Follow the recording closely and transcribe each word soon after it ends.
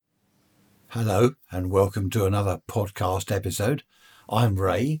Hello and welcome to another podcast episode. I'm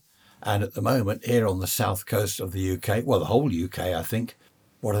Ray, and at the moment here on the south coast of the UK, well, the whole UK, I think,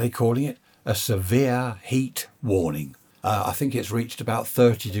 what are they calling it? A severe heat warning. I think it's reached about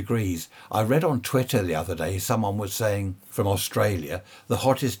 30 degrees. I read on Twitter the other day, someone was saying from Australia, the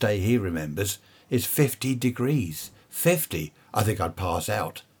hottest day he remembers is 50 degrees. 50? I think I'd pass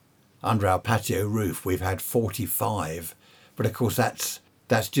out. Under our patio roof, we've had 45, but of course that's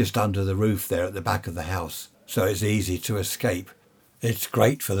just under the roof there at the back of the house, so it's easy to escape. It's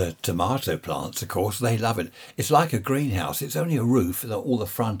great for the tomato plants, of course. They love it. It's like a greenhouse. It's only a roof, all the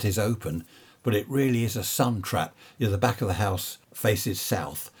front is open, but it really is a sun trap. The back of the house faces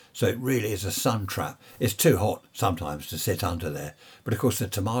south, so it really is a sun trap. It's too hot sometimes to sit under there, but of course the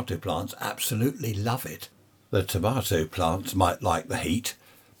tomato plants absolutely love it. The tomato plants might like the heat,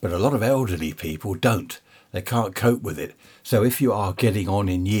 but a lot of elderly people don't. They can't cope with it. So if you are getting on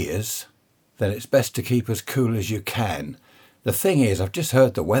in years, then it's best to keep as cool as you can. The thing is, I've just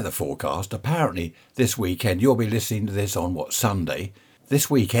heard the weather forecast. Apparently this weekend, you'll be listening to this on Sunday. This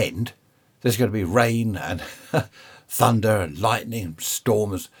weekend, there's going to be rain and thunder and lightning and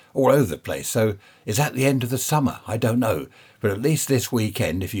storms all over the place. So is that the end of the summer? I don't know. But at least this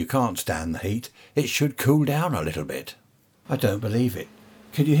weekend, if you can't stand the heat, it should cool down a little bit. I don't believe it.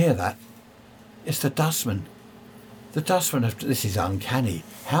 Can you hear that? It's the dustmen. The dustmen, this is uncanny.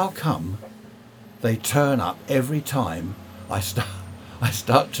 How come they turn up every time I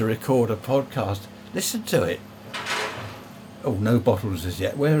start to record a podcast? Listen to it. Oh, no bottles as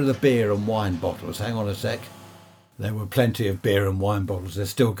yet. Where are the beer and wine bottles? Hang on a sec. There were plenty of beer and wine bottles. They're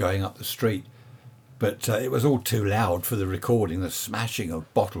still going up the street. But it was all too loud for the recording, the smashing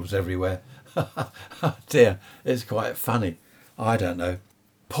of bottles everywhere. Oh dear, it's quite funny. I don't know.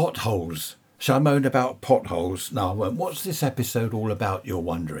 Potholes. Shall I moan about potholes? No, I won't. What's this episode all about, you're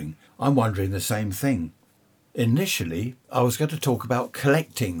wondering? I'm wondering the same thing. Initially, I was going to talk about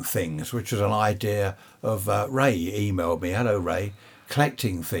collecting things, which was an idea of Ray emailed me. Hello, Ray.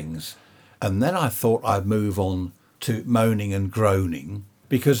 Collecting things. And then I thought I'd move on to moaning and groaning.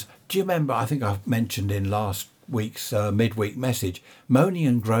 Because, do you remember, I think I mentioned in last week's midweek message, moaning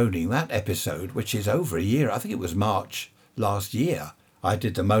and groaning, that episode, which is over a year, I think it was March last year, I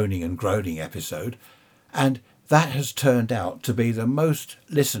did the moaning and groaning episode, and that has turned out to be the most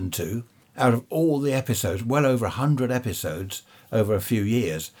listened to out of all the episodes, well over 100 episodes over a few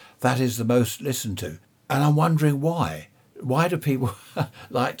years. That is the most listened to. And I'm wondering why. Why do people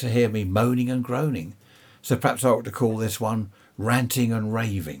like to hear me moaning and groaning? So perhaps I ought to call this one ranting and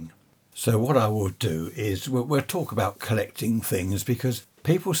raving. So what I will do is we'll talk about collecting things, because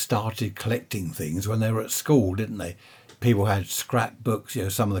people started collecting things when they were at school, didn't they? People had scrapbooks,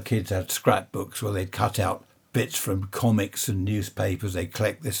 some of the kids had scrapbooks where they'd cut out bits from comics and newspapers, they'd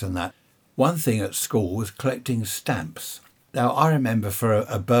collect this and that. One thing at school was collecting stamps. Now, I remember for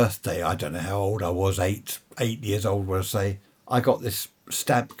a birthday, I don't know how old I was, 8 years old, we'll say, I got this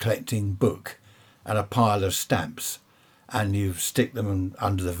stamp collecting book and a pile of stamps, and you stick them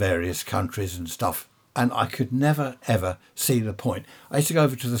under the various countries and stuff. And I could never, ever see the point. I used to go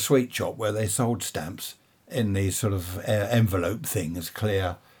over to the sweet shop where they sold stamps in these sort of envelope things,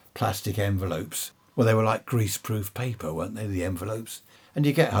 clear plastic envelopes. Well, they were like greaseproof paper, weren't they, the envelopes? And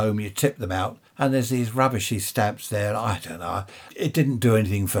you get home, you tip them out, and there's these rubbishy stamps there. I don't know. It didn't do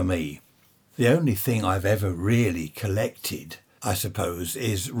anything for me. The only thing I've ever really collected, I suppose,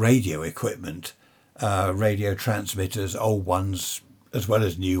 is radio equipment, radio transmitters, old ones as well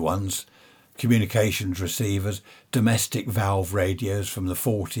as new ones, communications receivers, domestic valve radios from the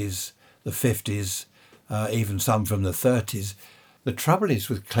 40s, the 50s, even some from the 30s. The trouble is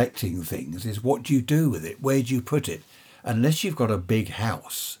with collecting things is what do you do with it? Where do you put it? Unless you've got a big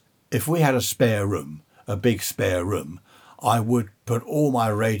house. If we had a spare room, a big spare room, I would put all my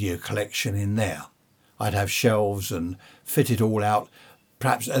radio collection in there. I'd have shelves and fit it all out,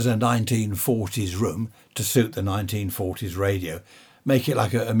 perhaps as a 1940s room to suit the 1940s radio. Make it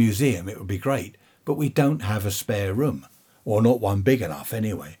like a museum, it would be great. But we don't have a spare room, or not one big enough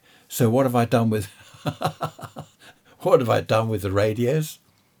anyway. So what have I done with what have I done with the radios?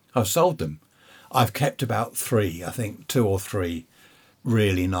 I've sold them. I've kept about 3, I think 2 or 3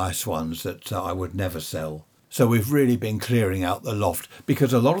 really nice ones that I would never sell. So we've really been clearing out the loft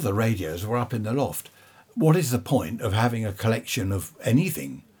because a lot of the radios were up in the loft. What is the point of having a collection of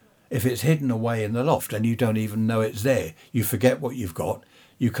anything if it's hidden away in the loft and you don't even know it's there? You forget what you've got,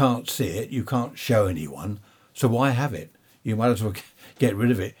 you can't see it, you can't show anyone, so why have it? You might as well get rid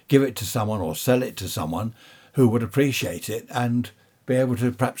of it, give it to someone or sell it to someone who would appreciate it and be able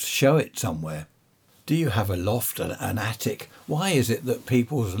to perhaps show it somewhere. Do you have a loft, an attic? Why is it that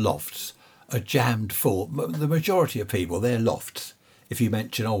people's lofts are jammed full. The majority of people, they're lofts. If you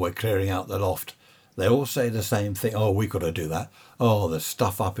mention, oh, we're clearing out the loft, they all say the same thing. Oh, we've got to do that. Oh, the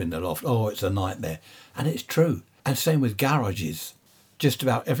stuff up in the loft. Oh, it's a nightmare. And it's true. And same with garages. Just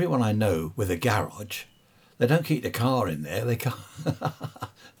about everyone I know with a garage, they don't keep the car in there. They can't.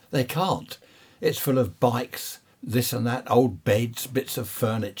 They can't. It's full of bikes, this and that, old beds, bits of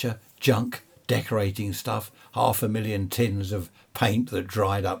furniture, junk, decorating stuff, 500,000 tins of paint that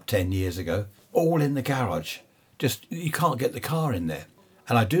dried up 10 years ago, all in the garage. Just, you can't get the car in there.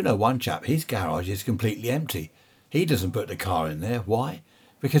 And I do know one chap, his garage is completely empty. He doesn't put the car in there. Why?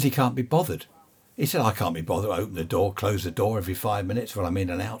 Because he can't be bothered. He said, I can't be bothered. I open the door, close the door every 5 minutes when I'm in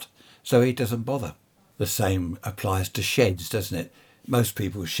and out. So he doesn't bother. The same applies to sheds, doesn't it? Most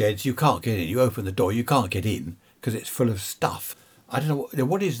people's sheds, you can't get in. You open the door, you can't get in because it's full of stuff. I don't know,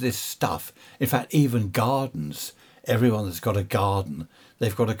 what is this stuff? In fact, even gardens, everyone that's got a garden,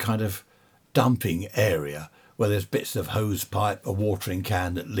 they've got a kind of dumping area where there's bits of hose pipe, a watering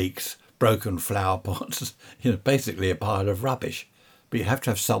can that leaks, broken flower pots, basically a pile of rubbish. But you have to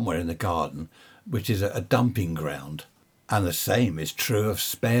have somewhere in the garden which is a dumping ground. And the same is true of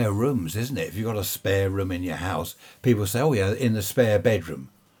spare rooms, isn't it? If you've got a spare room in your house, people say, oh yeah, in the spare bedroom.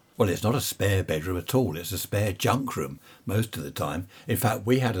 Well, it's not a spare bedroom at all. It's a spare junk room most of the time. In fact,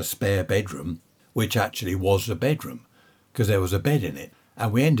 we had a spare bedroom, which actually was a bedroom because there was a bed in it.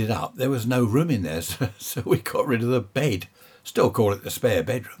 And we ended up, there was no room in there, so we got rid of the bed. Still call it the spare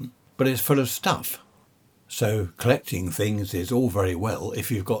bedroom, but it's full of stuff. So collecting things is all very well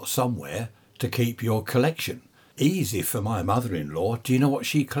if you've got somewhere to keep your collection. Easy for my mother-in-law. Do you know what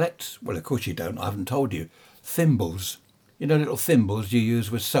she collects? Well, of course you don't. I haven't told you. Thimbles. You know, little thimbles you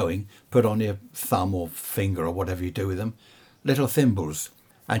use with sewing, put on your thumb or finger or whatever you do with them. Little thimbles.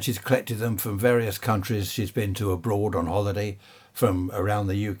 And she's collected them from various countries she's been to abroad on holiday, from around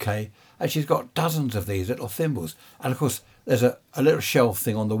the UK. And she's got dozens of these little thimbles. And of course, there's a little shelf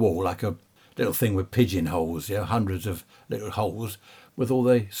thing on the wall, like a little thing with pigeonholes, hundreds of little holes with all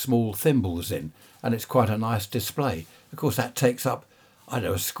the small thimbles in. And it's quite a nice display. Of course, that takes up, I don't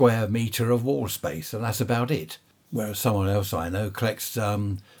know, a square metre of wall space, and that's about it. Whereas someone else I know collects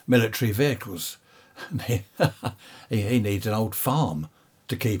military vehicles. He needs an old farm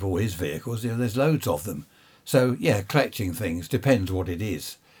to keep all his vehicles. There's loads of them. So, yeah, collecting things depends what it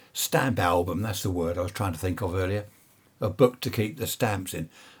is. Stamp album, that's the word I was trying to think of earlier. A book to keep the stamps in.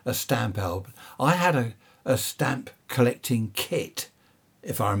 A stamp album. I had a stamp collecting kit.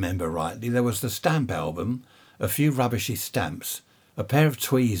 If I remember rightly, there was the stamp album, a few rubbishy stamps, a pair of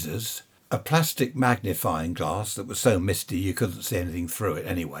tweezers, a plastic magnifying glass that was so misty you couldn't see anything through it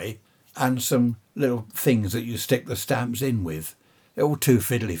anyway, and some little things that you stick the stamps in with. They're all too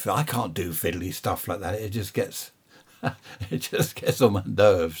fiddly. I can't do fiddly stuff like that. It just gets on my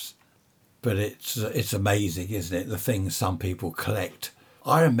nerves. But it's amazing, isn't it, the things some people collect.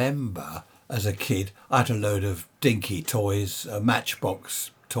 I remember as a kid, I had a load of dinky toys,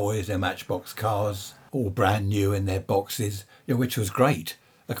 Matchbox toys, their Matchbox cars, all brand new in their boxes, which was great.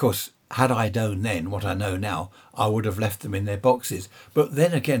 Of course, had I known then what I know now, I would have left them in their boxes. But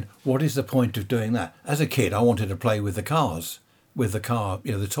then again, what is the point of doing that? As a kid, I wanted to play with the cars, with the car,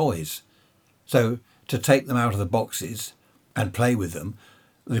 the toys. So to take them out of the boxes and play with them,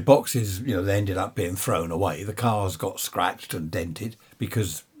 the boxes, they ended up being thrown away. The cars got scratched and dented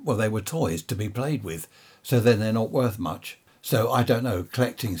because, well, they were toys to be played with. So then they're not worth much. So I don't know,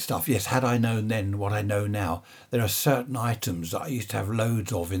 collecting stuff. Yes, had I known then what I know now, there are certain items that I used to have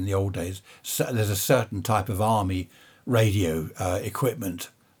loads of in the old days. So there's a certain type of army radio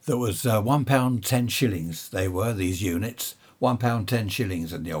equipment that was £1 10 shillings. They were, these units, £1 10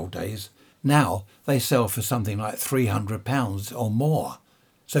 shillings in the old days. Now they sell for something like £300 or more.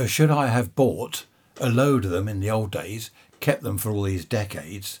 So should I have bought a load of them in the old days, kept them for all these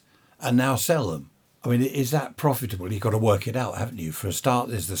decades, and now sell them? I mean, is that profitable? You've got to work it out, haven't you? For a start,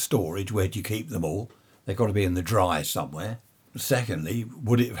 there's the storage. Where do you keep them all? They've got to be in the dry somewhere. Secondly,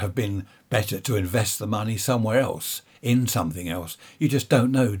 would it have been better to invest the money somewhere else, in something else? You just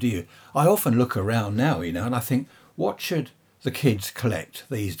don't know, do you? I often look around now, and I think, what should the kids collect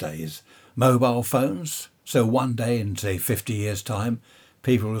these days? Mobile phones? So one day in, say, 50 years' time,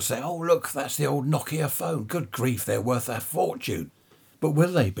 people will say, oh, look, that's the old Nokia phone. Good grief, they're worth a fortune. But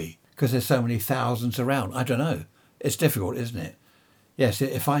will they be? Because there's so many thousands around. I don't know. It's difficult, isn't it? Yes,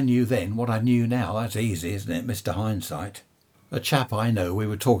 if I knew then what I knew now, that's easy, isn't it, Mr. Hindsight? A chap I know, we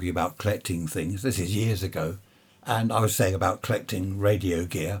were talking about collecting things. This is years ago. And I was saying about collecting radio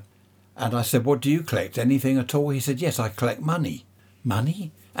gear. And I said, what do you collect? Anything at all? He said, yes, I collect money.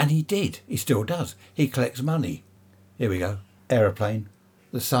 Money? And he did. He still does. He collects money. Here we go. Aeroplane.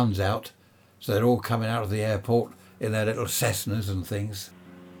 The sun's out. So they're all coming out of the airport in their little Cessnas and things.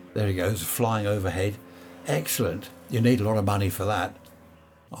 There he goes, flying overhead. Excellent. You need a lot of money for that.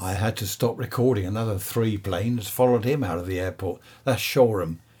 I had to stop recording. Another 3 planes followed him out of the airport. That's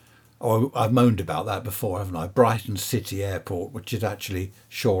Shoreham. Oh, I've moaned about that before, haven't I? Brighton City Airport, which is actually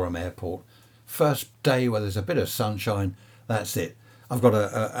Shoreham Airport. First day where there's a bit of sunshine, that's it. I've got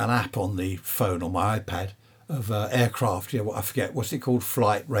an app on the phone, on my iPad, of aircraft. I forget, what's it called?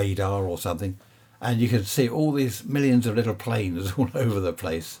 Flight radar or something. And you can see all these millions of little planes all over the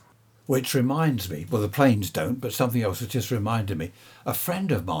place. Which reminds me, well, the planes don't, but something else has just reminded me. A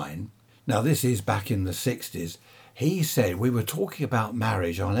friend of mine, now this is back in the 60s, he said, we were talking about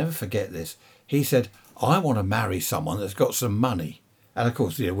marriage, I'll never forget this. He said, I want to marry someone that's got some money. And of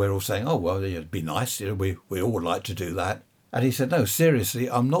course, we're all saying, oh, well, it'd be nice, we all would like to do that. And he said, no, seriously,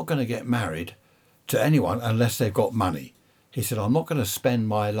 I'm not going to get married to anyone unless they've got money. He said, I'm not going to spend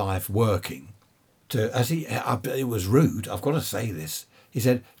my life working it was rude, I've got to say this. He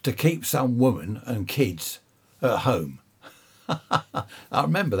said, to keep some woman and kids at home. I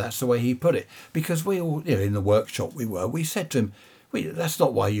remember that's the way he put it, because we all, in the workshop we said to him, that's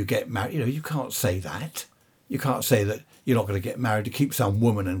not why you get married. You can't say that. You can't say that you're not going to get married to keep some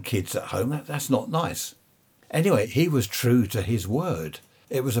woman and kids at home. That's not nice. Anyway, he was true to his word.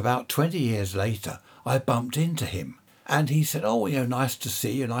 It was about 20 years later, I bumped into him and he said, oh, nice to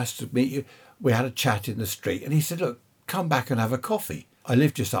see you, nice to meet you. We had a chat in the street and he said, look, come back and have a coffee. I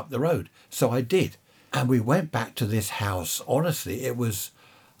live just up the road. So I did. And we went back to this house. Honestly, it was,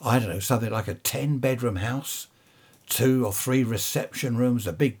 I don't know, something like a 10-bedroom house, 2 or 3 reception rooms,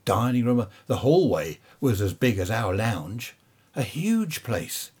 a big dining room. The hallway was as big as our lounge, a huge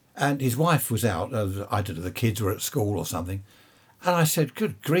place. And his wife was out. I don't know, the kids were at school or something. And I said,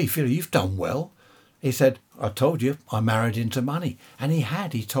 good grief, you've done well. He said, I told you, I married into money. And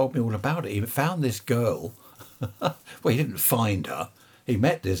he told me all about it. He found this girl. Well, he didn't find her. He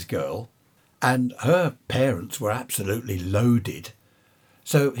met this girl. And her parents were absolutely loaded.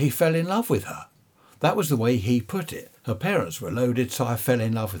 So he fell in love with her. That was the way he put it. Her parents were loaded, so I fell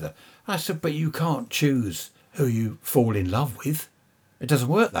in love with her. I said, but you can't choose who you fall in love with. It doesn't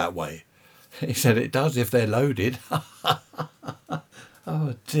work that way. He said, it does if they're loaded.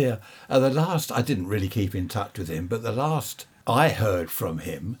 Oh dear. I didn't really keep in touch with him, but the last I heard from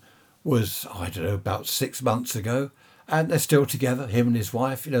him was, I don't know, about 6 months ago. And they're still together, him and his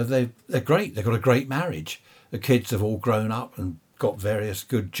wife. They're great. They've got a great marriage. The kids have all grown up and got various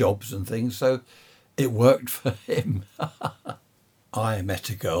good jobs and things. So it worked for him. I met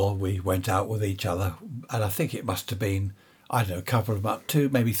a girl. We went out with each other. And I think it must have been, I don't know, a couple of months, 2,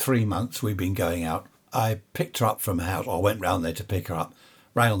 maybe 3 months we've been going out. I picked her up from the house. I went round there to pick her up,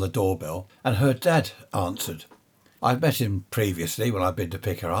 rang on the doorbell, and her dad answered. I'd met him previously when I'd been to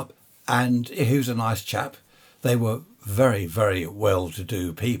pick her up, and he was a nice chap. They were very, very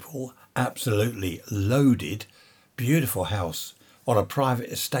well-to-do people, absolutely loaded, beautiful house on a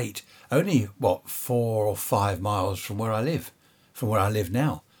private estate, only, 4 or 5 miles from where I live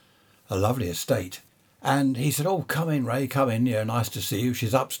now. A lovely estate. And he said, oh, come in, Ray, come in. Nice to see you.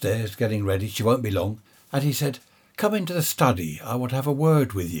 She's upstairs getting ready. She won't be long. And he said, come into the study. I want to have a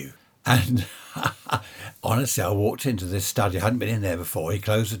word with you. And honestly, I walked into this study. I hadn't been in there before. He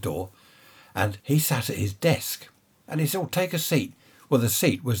closed the door and he sat at his desk. And he said, oh, take a seat. Well, the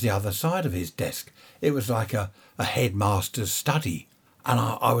seat was the other side of his desk. It was like a headmaster's study. And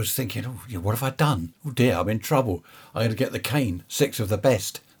I was thinking, oh, what have I done? Oh, dear, I'm in trouble. I'm going to get the cane, 6 of the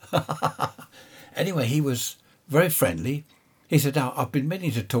best. Anyway, he was very friendly. He said, now, I've been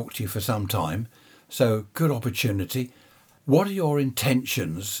meaning to talk to you for some time, so good opportunity. What are your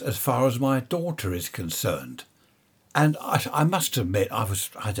intentions as far as my daughter is concerned? And I must admit, I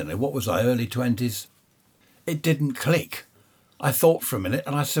don't know, what was I, early 20s? It didn't click. I thought for a minute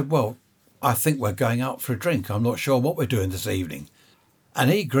and I said, well, I think we're going out for a drink. I'm not sure what we're doing this evening. And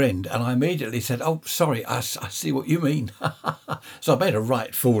he grinned and I immediately said, oh, sorry, I see what you mean. So I made a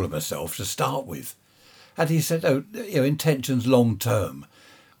right fool of myself to start with. And he said, oh, intentions long term.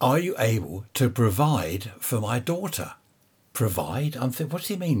 Are you able to provide for my daughter? Provide? I'm thinking, what does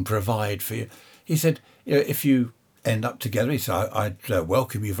he mean, provide for you? He said, if you end up together, he said, I'd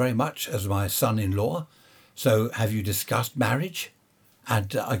welcome you very much as my son-in-law. So have you discussed marriage?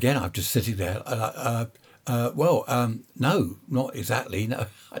 And again, I'm just sitting there. No, not exactly. No,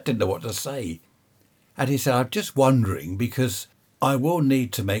 I didn't know what to say. And he said, I'm just wondering because I will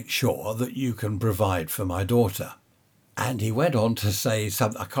need to make sure that you can provide for my daughter. And he went on to say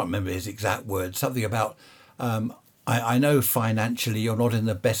something, I can't remember his exact words, something about, I know financially you're not in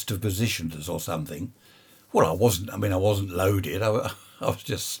the best of positions or something. Well, I wasn't loaded. I was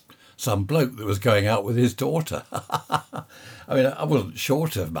just some bloke that was going out with his daughter. I mean, I wasn't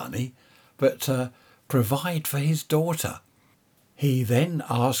short of money, but provide for his daughter. He then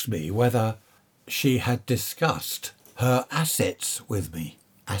asked me whether she had discussed her assets with me.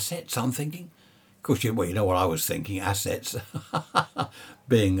 Assets, I'm thinking? Of course, you know what I was thinking, assets,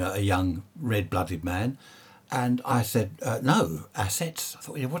 being a young red-blooded man. And I said, no, assets? I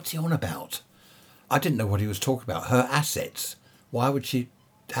thought, what's he on about? I didn't know what he was talking about. Her assets. Why would she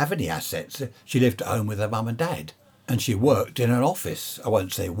have any assets? She lived at home with her mum and dad. And she worked in an office. I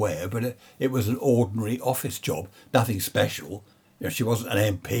won't say where, but it was an ordinary office job. Nothing special. She wasn't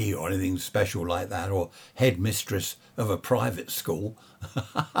an MP or anything special like that, or headmistress of a private school.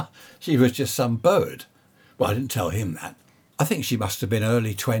 She was just some bird. Well, I didn't tell him that. I think she must have been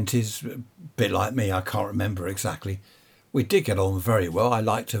early 20s, a bit like me, I can't remember exactly. We did get on very well, I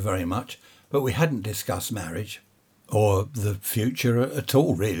liked her very much, but we hadn't discussed marriage, or the future at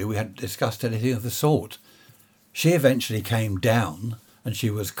all, really. We hadn't discussed anything of the sort. She eventually came down, and she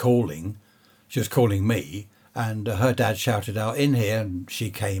was calling me, and her dad shouted out, "In here," and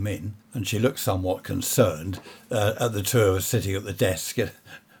she came in, and she looked somewhat concerned at the two of us sitting at the desk,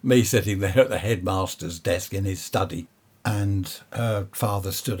 me sitting there at the headmaster's desk in his study. And her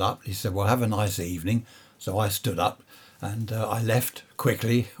father stood up. He said, "Well, have a nice evening." So I stood up, and I left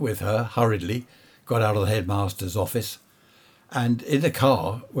quickly with her, hurriedly, got out of the headmaster's office. And in the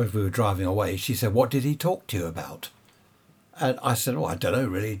car, when we were driving away, she said, "What did he talk to you about?" And I said, "Oh, I don't know,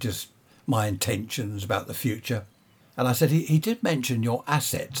 really, just my intentions about the future." And I said, he did mention your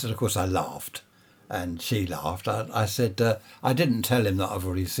assets. And of course I laughed, and she laughed. I said, "I didn't tell him that I've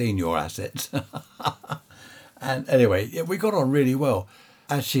already seen your assets." And anyway, we got on really well.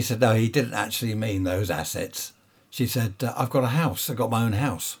 And she said, no, he didn't actually mean those assets. She said, "I've got a house. I've got my own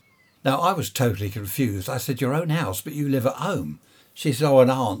house." Now, I was totally confused. I said, "Your own house, but you live at home." She said,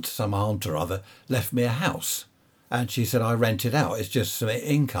 "Oh, some aunt or other, left me a house." And she said, "I rent it out. It's just some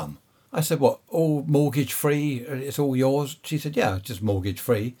income." I said, "What, all mortgage free? It's all yours?" She said, "Yeah, just mortgage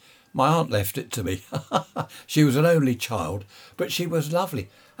free. My aunt left it to me." She was an only child, but she was lovely.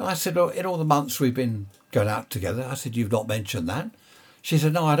 And I said, "Well, in all the months we've been going out together," I said, "you've not mentioned that?" She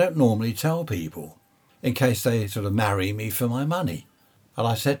said, "No, I don't normally tell people in case they sort of marry me for my money." And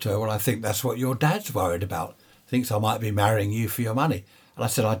I said to her, "Well, I think that's what your dad's worried about. Thinks I might be marrying you for your money." And I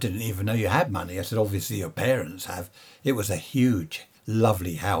said, "I didn't even know you had money." I said, "Obviously your parents have." It was a huge,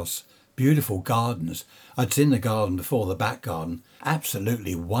 lovely house, beautiful gardens. I'd seen the garden before, the back garden.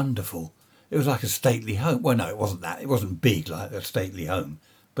 Absolutely wonderful. It was like a stately home. Well, no, it wasn't that. It wasn't big like a stately home.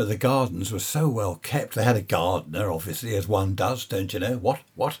 But the gardens were so well kept. They had a gardener, obviously, as one does, don't you know?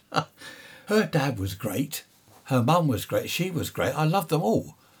 What? Her dad was great. Her mum was great. She was great. I loved them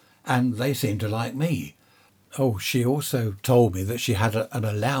all. And they seemed to like me. Oh, she also told me that she had an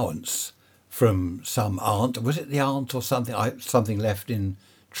allowance from some aunt. Was it the aunt or something? Something left in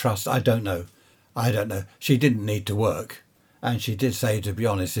trust. I don't know. She didn't need to work. And she did say, to be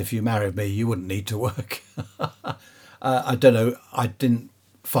honest, if you married me, you wouldn't need to work. I don't know. I didn't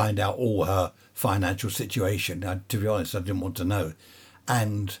find out all her financial situation. To be honest, I didn't want to know.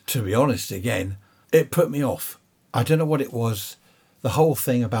 And to be honest, again, it put me off. I don't know what it was. The whole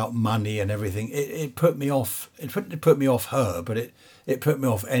thing about money and everything, it put me off. It put me off her, but it put me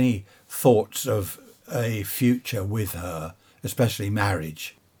off any thoughts of a future with her, especially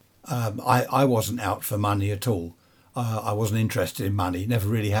marriage. I wasn't out for money at all. I wasn't interested in money, never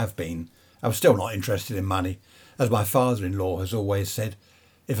really have been. I'm still not interested in money. As my father-in-law has always said,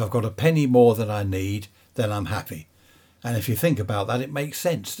 if I've got a penny more than I need, then I'm happy. And if you think about that, it makes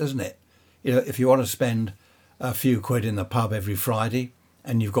sense, doesn't it? You know, if you want to spend a few quid in the pub every Friday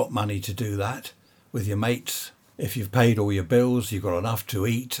and you've got money to do that with your mates, if you've paid all your bills, you've got enough to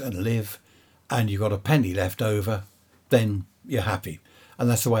eat and live, and you've got a penny left over, then you're happy. And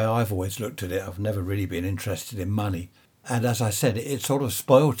that's the way I've always looked at it. I've never really been interested in money. And as I said, it sort of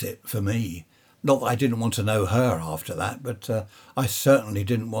spoilt it for me. Not that I didn't want to know her after that, but I certainly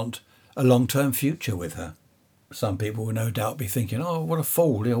didn't want a long-term future with her. Some people will no doubt be thinking, "Oh, what a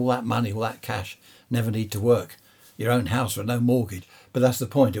fool, all that money, all that cash, never need to work. Your own house with no mortgage." But that's the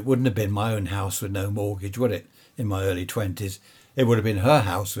point. It wouldn't have been my own house with no mortgage, would it, in my early 20s? It would have been her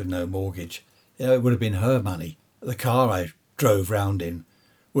house with no mortgage. It would have been her money. The car I drove round in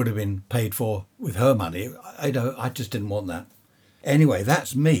would have been paid for with her money. I just didn't want that. Anyway,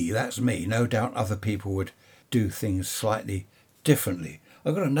 that's me. No doubt other people would do things slightly differently.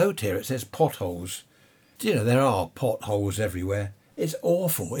 I've got a note here. It says potholes. Do you know, there are potholes everywhere. It's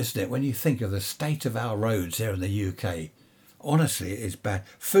awful, isn't it, when you think of the state of our roads here in the UK. Honestly, it is bad.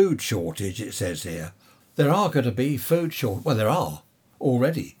 Food shortage, it says here. There are going to be food shortage. Well, there are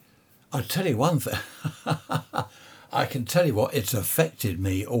already. I'll tell you one thing. I can tell you what, it's affected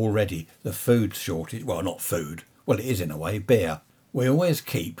me already, the food shortage. Well, not food. Well, it is in a way, beer. We always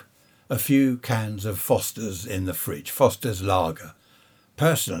keep a few cans of Foster's in the fridge, Foster's lager.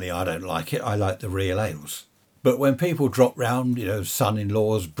 Personally, I don't like it. I like the real ales. But when people drop round,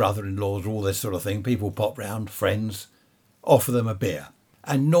 son-in-laws, brother-in-laws, all this sort of thing, people pop round, friends, offer them a beer.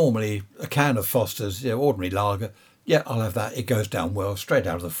 And normally a can of Foster's, ordinary lager, yeah, I'll have that. It goes down well, straight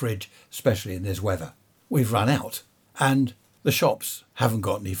out of the fridge, especially in this weather. We've run out and the shops haven't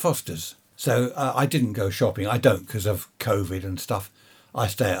got any Foster's. So I didn't go shopping. I don't because of COVID and stuff. I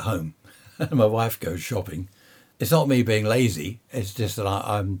stay at home and my wife goes shopping. It's not me being lazy. It's just that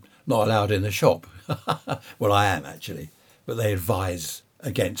I'm not allowed in the shop. Well, I am actually, but they advise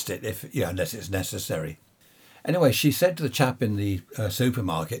against it unless it's necessary. Anyway, she said to the chap in the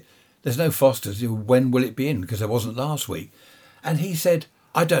supermarket, there's no Foster's. When will it be in? Because there wasn't last week. And he said,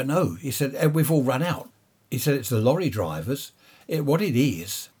 I don't know. He said, we've all run out. He said, it's the lorry drivers. What it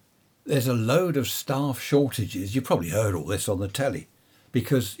is, there's a load of staff shortages. You probably heard all this on the telly.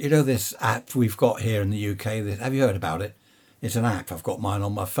 Because, this app we've got here in the UK, have you heard about it? It's an app. I've got mine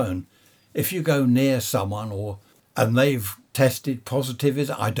on my phone. If you go near someone and they've tested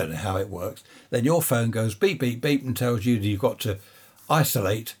positive, I don't know how it works, then your phone goes beep, beep, beep and tells you that you've got to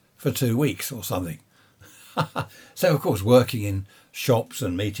isolate for 2 weeks or something. So, of course, working in shops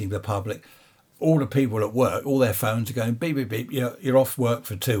and meeting the public, all the people at work, all their phones are going beep, beep, beep. You're off work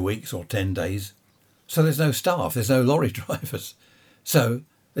for 2 weeks or 10 days. So there's no staff, there's no lorry drivers. So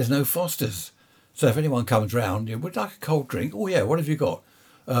there's no Foster's. So if anyone comes round, would you like a cold drink? Oh, yeah, what have you got?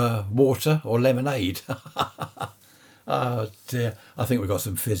 Water or lemonade? Oh, dear. I think we've got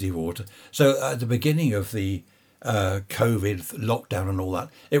some fizzy water. So at the beginning of the COVID lockdown and all that,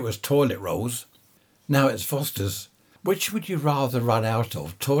 it was toilet rolls. Now it's Foster's. Which would you rather run out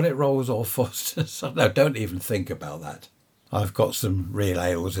of, toilet rolls or Foster's? No, don't even think about that. I've got some real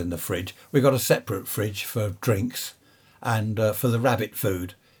ales in the fridge. We've got a separate fridge for drinks and for the rabbit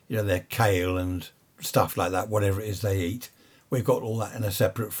food, their kale and stuff like that, whatever it is they eat. We've got all that in a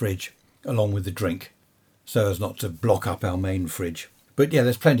separate fridge along with the drink so as not to block up our main fridge. But yeah,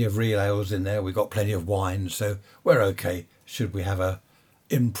 there's plenty of real ales in there. We've got plenty of wine, so we're okay. Should we have a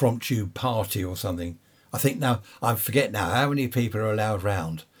impromptu party or something? I think now, I forget now how many people are allowed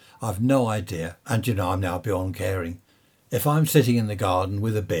round. I've no idea. And I'm now beyond caring. If I'm sitting in the garden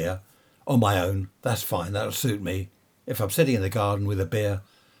with a beer on my own, that's fine. That'll suit me. If I'm sitting in the garden with a beer,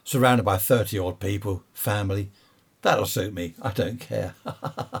 surrounded by 30 odd people, family, that'll suit me. I don't care.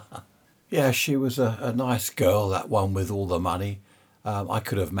 Yeah, she was a nice girl, that one with all the money. I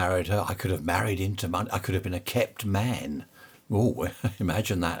could have married her. I could have married into money. I could have been a kept man. Oh,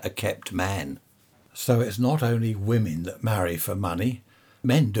 imagine that, a kept man. So it's not only women that marry for money,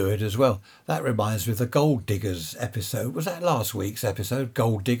 men do it as well. That reminds me of the Gold Diggers episode. Was that last week's episode,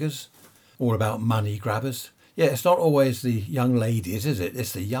 Gold Diggers? All about money grabbers. Yeah, it's not always the young ladies, is it?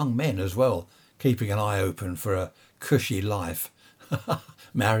 It's the young men as well, keeping an eye open for a cushy life.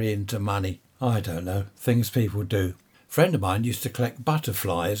 Marrying to money. I don't know. Things people do. A friend of mine used to collect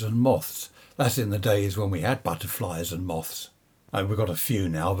butterflies and moths. That's in the days when we had butterflies and moths. We've got a few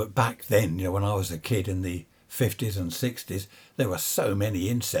now, but back then, when I was a kid in the 50s and 60s, there were so many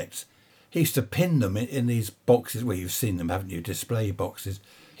insects. He used to pin them in these boxes. Well, you've seen them, haven't you? Display boxes.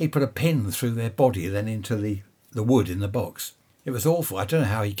 He put a pin through their body, then into the wood in the box. It was awful. I don't know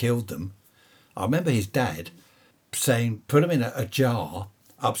how he killed them. I remember his dad saying, put them in a jar,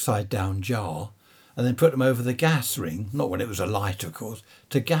 upside down jar, and then put them over the gas ring, not when it was a light, of course,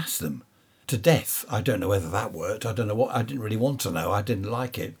 to gas them to death. I don't know whether that worked. I don't know what. I didn't really want to know. I didn't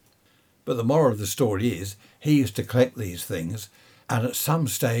like it. But the moral of the story is he used to collect these things, and at some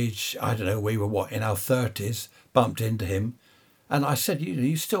stage, I don't know, we were in our 30s, bumped into him, and I said,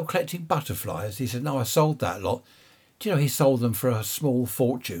 you still collecting butterflies? He said, no, I sold that lot. Do you know, he sold them for a small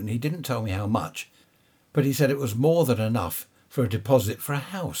fortune. He didn't tell me how much, but he said it was more than enough for a deposit for a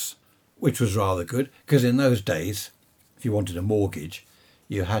house, which was rather good, because in those days, if you wanted a mortgage,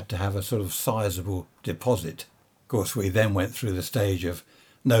 you had to have a sort of sizable deposit. Of course, we then went through the stage of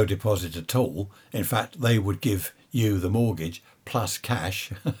no deposit at all. In fact, they would give you the mortgage plus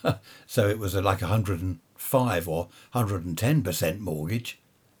cash. So it was like 105 or 110% mortgage.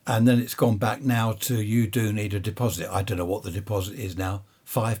 And then it's gone back now to you do need a deposit. I don't know what the deposit is now.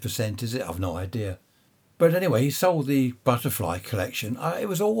 5%, is it? I've no idea. But anyway, he sold the butterfly collection. It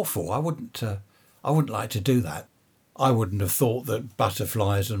was awful. I wouldn't like to do that. I wouldn't have thought that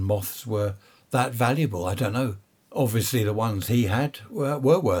butterflies and moths were that valuable. I don't know. Obviously, the ones he had were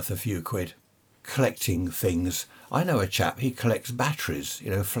worth a few quid. Collecting things. I know a chap, he collects batteries,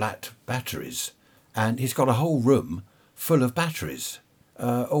 flat batteries. And he's got a whole room full of batteries.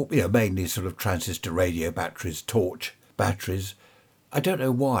 Mainly sort of transistor radio batteries, torch batteries. I don't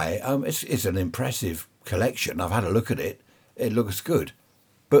know why. It's an impressive collection. I've had a look at it. It looks good.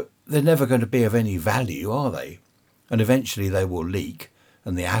 But they're never going to be of any value, are they? And eventually they will leak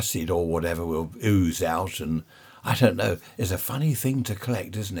and the acid or whatever will ooze out. And I don't know. It's a funny thing to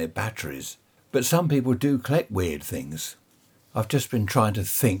collect, isn't it? Batteries. But some people do collect weird things. I've just been trying to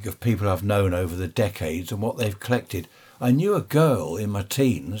think of people I've known over the decades and what they've collected. I knew a girl in my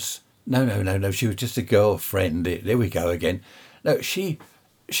teens. No. She was just a girlfriend. There we go again. No, she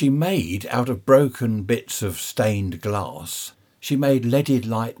made out of broken bits of stained glass. She made leaded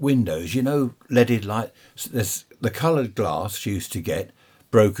light windows. Leaded light. There's the coloured glass she used to get,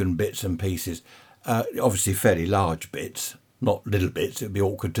 broken bits and pieces. Obviously fairly large bits, not little bits. It'd be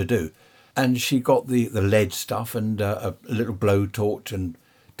awkward to do. And she got the lead stuff and a little blowtorch and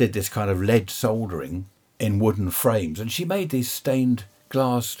did this kind of lead soldering in wooden frames. And she made these stained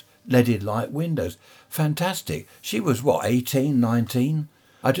glass leaded light windows. Fantastic. She was, 18, 19?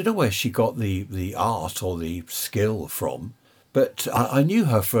 I don't know where she got the art or the skill from, but I knew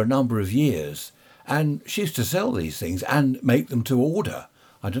her for a number of years. And she used to sell these things and make them to order.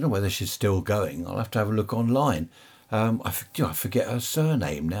 I don't know whether she's still going. I'll have to have a look online. I forget her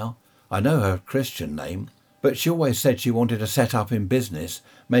surname now. I know her Christian name, but she always said she wanted to set up in business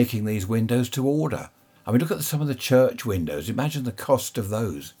making these windows to order. I mean, look at some of the church windows. Imagine the cost of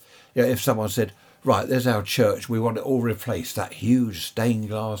those. If someone said, right, there's our church, we want it all replaced, that huge stained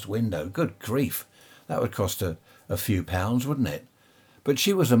glass window. Good grief. That would cost a few pounds, wouldn't it? But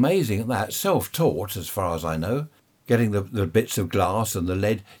she was amazing at that, self-taught as far as I know. Getting the bits of glass and the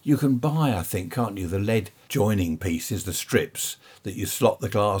lead. You can buy, I think, can't you, the lead joining pieces, the strips that you slot the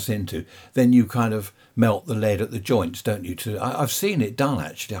glass into. Then you kind of melt the lead at the joints, don't you? I've seen it done,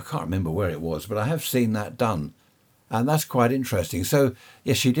 actually. I can't remember where it was, but I have seen that done. And that's quite interesting. So,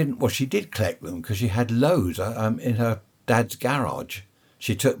 yes, she did collect them because she had loads in her dad's garage.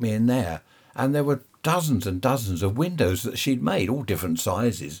 She took me in there and there were dozens and dozens of windows that she'd made, all different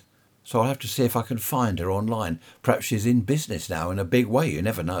sizes. So I'll have to see if I can find her online. Perhaps she's in business now in a big way, you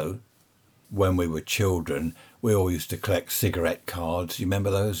never know. When we were children, we all used to collect cigarette cards. You remember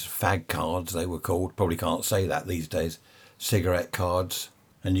those? Fag cards, they were called. Probably can't say that these days. Cigarette cards.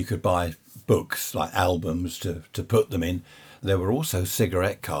 And you could buy books, like albums, to put them in. There were also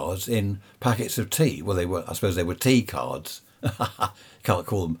cigarette cards in packets of tea. Well, I suppose they were tea cards. Can't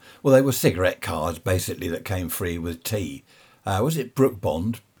call them. Well, they were cigarette cards, basically, that came free with tea. Was it Brook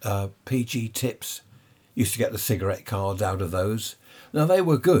Bond? PG Tips? Used to get the cigarette cards out of those. Now, they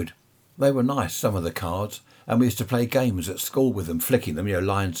were good. They were nice, some of the cards. And we used to play games at school with them, flicking them,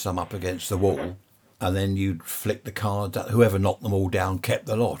 line some up against the wall. And then you'd flick the cards. Whoever knocked them all down kept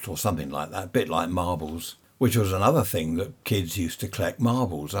the lot, or something like that. A bit like marbles, which was another thing that kids used to collect,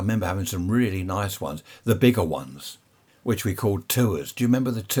 marbles. I remember having some really nice ones, the bigger ones, which we called tours. Do you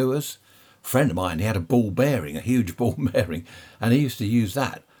remember the tours? A friend of mine, he had a ball bearing, a huge ball bearing, and he used to use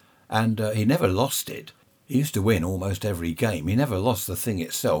that. And he never lost it. He used to win almost every game. He never lost the thing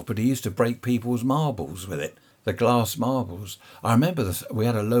itself, but he used to break people's marbles with it, the glass marbles. I remember we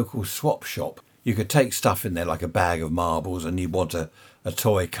had a local swap shop. You could take stuff in there like a bag of marbles and you'd want a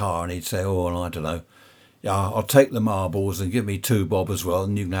toy car and he'd say, I don't know, yeah, I'll take the marbles and give me 2 bob as well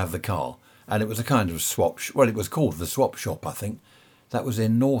and you can have the car. And it was a kind of swap, it was called the swap shop, I think. That was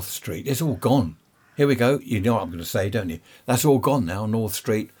in North Street. It's all gone. Here we go. You know what I'm going to say, don't you? That's all gone now, North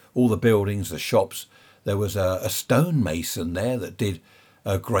Street, all the buildings, the shops. There was a stonemason there that did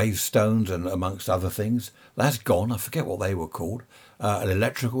gravestones and amongst other things. That's gone. I forget what they were called. An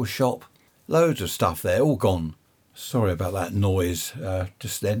electrical shop. Loads of stuff there, all gone. Sorry about that noise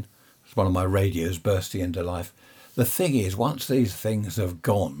just then. It's one of my radios bursting into life. The thing is, once these things have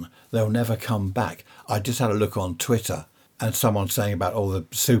gone, they'll never come back. I just had a look on Twitter and someone saying about all the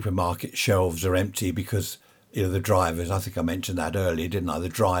supermarket shelves are empty because the drivers, I think I mentioned that earlier, didn't I? The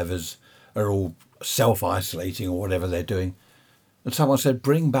drivers are all self-isolating or whatever they're doing. And someone said,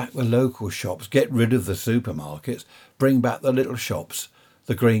 bring back the local shops, get rid of the supermarkets, bring back the little shops,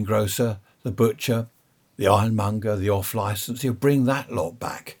 the greengrocer, the butcher, the ironmonger, the off-licence, bring that lot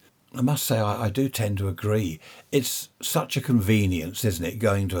back. I must say, I do tend to agree. It's such a convenience, isn't it,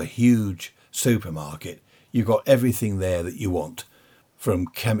 going to a huge supermarket. You've got everything there that you want, from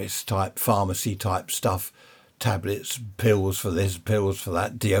chemist-type, pharmacy-type stuff, tablets, pills for this, pills for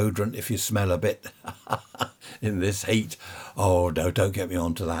that, deodorant if you smell a bit in this heat. Oh, no, don't get me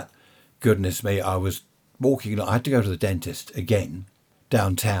onto that. Goodness me, I was walking, I had to go to the dentist again,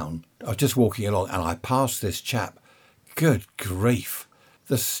 downtown. I was just walking along and I passed this chap Good grief.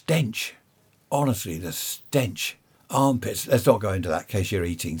 The stench. Honestly, the stench. Armpits. Let's not go into that in case you're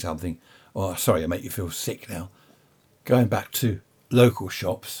eating something. Oh, sorry, I make you feel sick now. Going back to local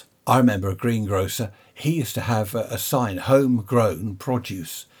shops, I remember a greengrocer. He used to have a sign, homegrown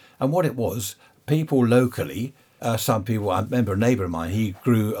produce. And what it was, people locally, some people, I remember a neighbour of mine, he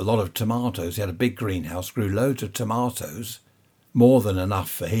grew a lot of tomatoes. He had a big greenhouse, grew loads of tomatoes, more than enough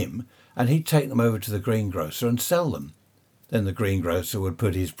for him. And he'd take them over to the greengrocer and sell them. Then the greengrocer would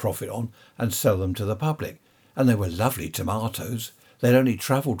put his profit on and sell them to the public. And they were lovely tomatoes. They'd only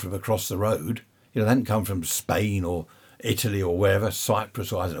travelled from across the road. They hadn't come from Spain or Italy or wherever,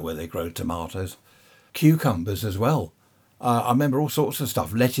 Cyprus, or I don't know where they grow tomatoes. Cucumbers as well. I remember all sorts of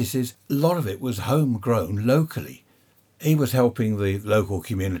stuff. Lettuces, a lot of it was homegrown locally. He was helping the local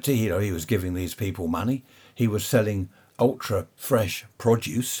community. He was giving these people money. He was selling ultra fresh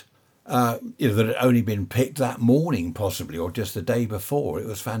produce. That had only been picked that morning possibly, or just the day before. It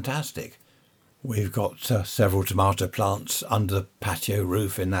was fantastic. We've got several tomato plants under the patio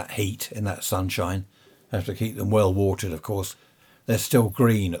roof in that heat, in that sunshine. Have to keep them well watered, of course. They're still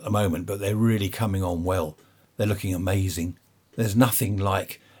green at the moment, but they're really coming on well. They're looking amazing. There's nothing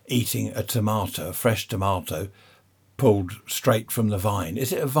like eating a tomato, a fresh tomato, pulled straight from the vine.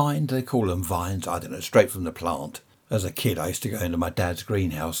 Is it a vine? Do they call them vines? I don't know, straight from the plant. As a kid, I used to go into my dad's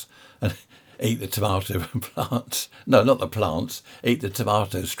greenhouse and eat the tomato plants. No, not the plants. Eat the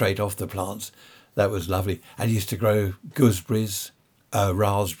tomatoes straight off the plants. That was lovely. And he used to grow gooseberries,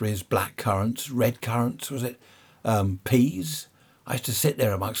 raspberries, black currants, red currants, was it? Peas. I used to sit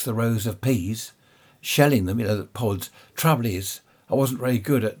there amongst the rows of peas, shelling them, the pods. Trouble is, I wasn't very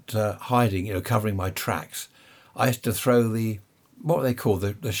good at hiding, covering my tracks. I used to throw what are they called?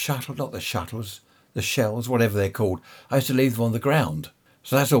 The shuttle, not the shuttles, the shells, whatever they're called. I used to leave them on the ground.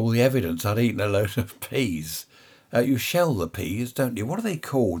 So that's all the evidence I'd eaten a load of peas. You shell the peas, don't you? What are they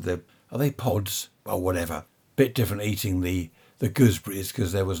called? Are they pods? Or whatever. Bit different eating the gooseberries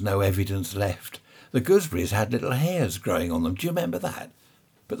because there was no evidence left. The gooseberries had little hairs growing on them. Do you remember that?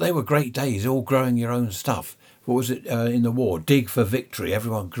 But they were great days, all growing your own stuff. What was it in the war? Dig for victory.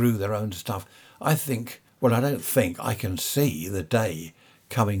 Everyone grew their own stuff. I don't think, I can see the day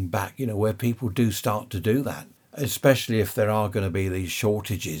coming back, where people do start to do that, especially if there are going to be these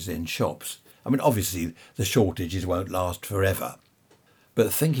shortages in shops. I mean, obviously the shortages won't last forever.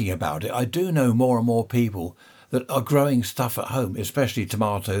 But thinking about it, I do know more and more people that are growing stuff at home, especially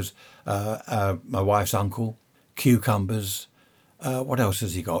tomatoes, my wife's uncle, cucumbers, what else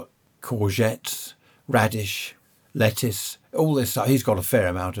has he got? Courgettes, radish, lettuce, all this stuff. He's got a fair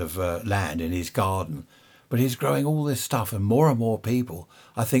amount of land in his garden, but he's growing all this stuff, and more people,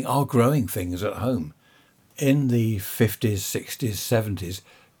 I think, are growing things at home. In the 50s, 60s, 70s,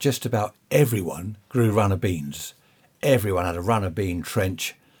 just about everyone grew runner beans. Everyone had a runner bean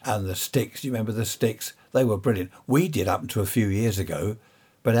trench, and the sticks, you remember the sticks? They were brilliant. We did up until a few years ago,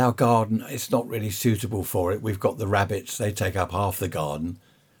 but our garden, it's not really suitable for it. We've got the rabbits, they take up half the garden.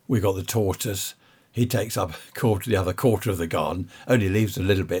 We've got the tortoise, he takes up the other quarter of the garden, only leaves a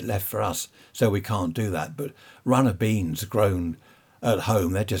little bit left for us, so we can't do that. But runner beans grown at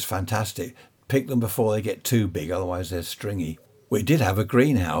home, they're just fantastic. Pick them before they get too big, otherwise they're stringy. We did have a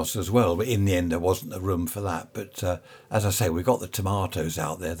greenhouse as well, but in the end there wasn't the room for that. But as I say, we've got the tomatoes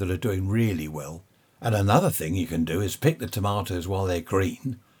out there that are doing really well. And another thing you can do is pick the tomatoes while they're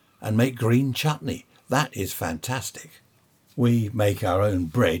green and make green chutney. That is fantastic. We make our own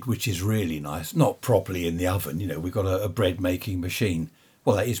bread, which is really nice. Not properly in the oven, we've got a bread making machine.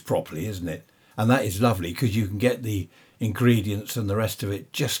 Well, that is properly, isn't it? And that is lovely because you can get the ingredients and the rest of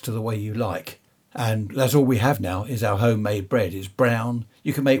it just to the way you like. And that's all we have now is our homemade bread. It's brown.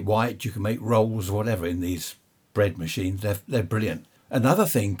 You can make white, you can make rolls or whatever in these bread machines. They're brilliant. Another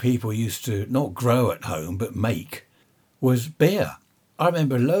thing people used to not grow at home but make was beer. I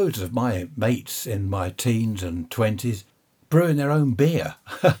remember loads of my mates in my teens and 20s brewing their own beer.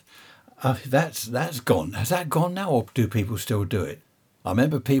 That's gone. Has that gone now, or do people still do it? I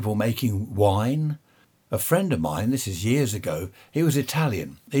remember people making wine. A friend of mine, this is years ago, he was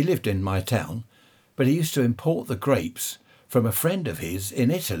Italian. He lived in my town, but he used to import the grapes from a friend of his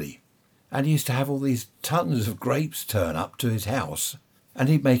in Italy. And he used to have all these tons of grapes turn up to his house, and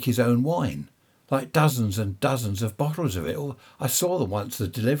he'd make his own wine, like dozens and dozens of bottles of it. I saw them once, the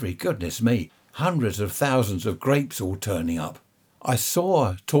delivery, goodness me, hundreds of thousands of grapes all turning up. I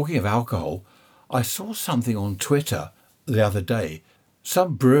saw, talking of alcohol, I saw something on Twitter the other day.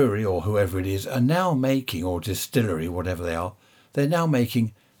 Some brewery or whoever it is are now making, or distillery, whatever they are, they're now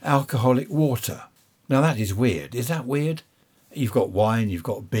making alcoholic water. Now that is weird. Is that weird? You've got wine, you've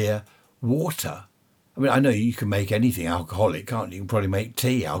got beer, water. I mean, I know you can make anything alcoholic, can't you? You can probably make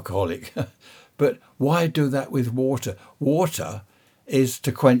tea alcoholic. But why do that with water? Water is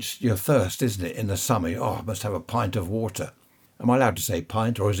to quench your thirst, isn't it? In the summer, oh, I must have a pint of water. Am I allowed to say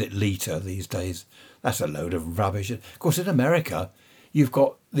pint, or is it litre these days? That's a load of rubbish. Of course, in America, you've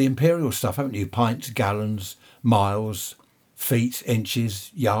got the imperial stuff, haven't you? Pints, gallons, miles, feet,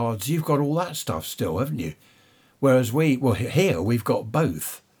 inches, yards. You've got all that stuff still, haven't you? Whereas here we've got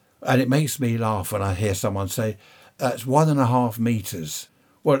both. And it makes me laugh when I hear someone say, that's 1.5 metres.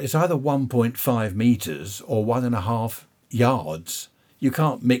 Well, it's either 1.5 metres or 1.5 yards. You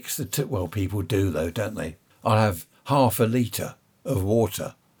can't mix the two. Well, people do though, don't they? I'll have half a litre of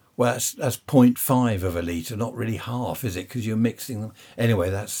water. Well, that's 0.5 of a litre, not really half, is it? Because you're mixing them. Anyway,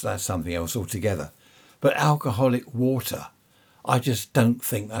 that's something else altogether. But alcoholic water, I just don't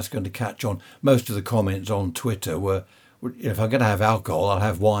think that's going to catch on. Most of the comments on Twitter were, if I'm going to have alcohol, I'll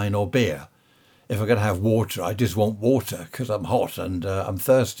have wine or beer. If I'm going to have water, I just want water because I'm hot and I'm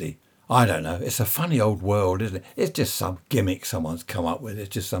thirsty. I don't know. It's a funny old world, isn't it? It's just some gimmick someone's come up with. It's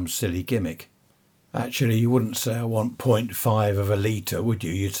just some silly gimmick. Actually, you wouldn't say I want 0.5 of a litre, would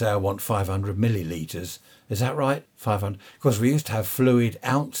you? You'd say I want 500 millilitres. Is that right? 500? Because we used to have fluid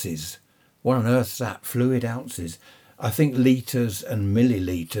ounces. What on earth's that? Fluid ounces. I think litres and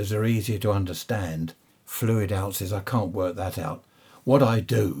millilitres are easier to understand. Fluid ounces, I can't work that out. What I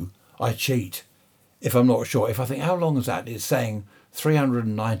do, I cheat. If I'm not sure, if I think, how long is that? It's saying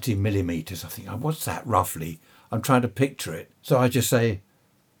 390 millimetres. I think, what's that roughly? I'm trying to picture it. So I just say,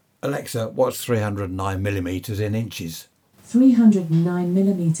 Alexa, what's 309 millimetres in inches? 309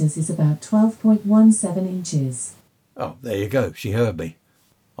 millimetres is about 12.17 inches. Oh, there you go. She heard me.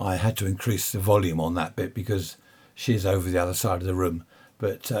 I had to increase the volume on that bit because she's over the other side of the room.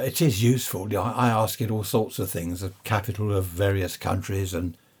 But it is useful. I ask it all sorts of things, the capital of various countries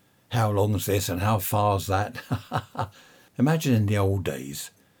and how long's this and how far's that. Imagine in the old days,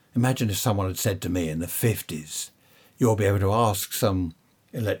 imagine if someone had said to me in the 50s, you'll be able to ask some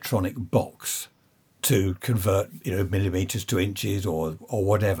electronic box to convert, millimetres to inches or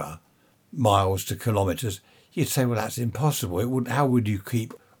whatever, miles to kilometres. You'd say, well, that's impossible. How would you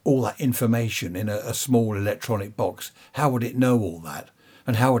keep all that information in a small electronic box? How would it know all that?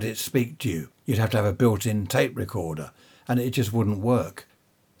 And how would it speak to you? You'd have to have a built-in tape recorder, and it just wouldn't work.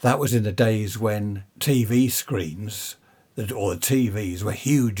 That was in the days when TV screens, or the TVs, were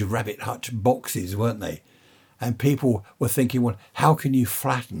huge rabbit hutch boxes, weren't they? And people were thinking, well, how can you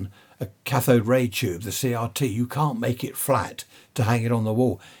flatten a cathode ray tube, the CRT? You can't make it flat to hang it on the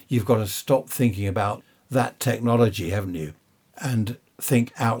wall. You've got to stop thinking about that technology, haven't you? And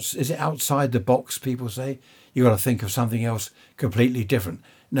think is it outside the box, people say? You've got to think of something else completely different.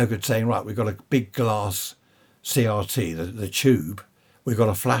 No good saying, right, we've got a big glass CRT, the tube, we've got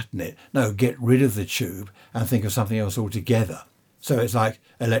to flatten it. No, get rid of the tube and think of something else altogether. So it's like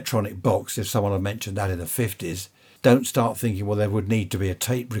electronic box, if someone had mentioned that in the 50s. Don't start thinking, well, there would need to be a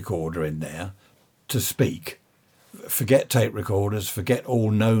tape recorder in there to speak. Forget tape recorders, forget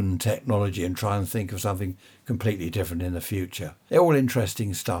all known technology and try and think of something completely different in the future. They're all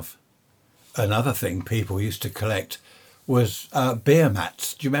interesting stuff. Another thing people used to collect was beer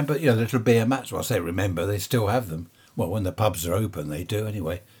mats. Do you remember, the little beer mats? Well, I say remember, they still have them. Well, when the pubs are open, they do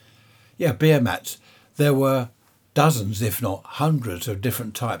anyway. Yeah, beer mats. There were dozens, if not hundreds of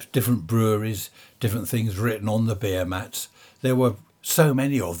different types, different breweries, different things written on the beer mats. There were so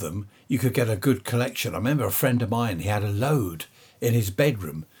many of them, you could get a good collection. I remember a friend of mine, he had a load in his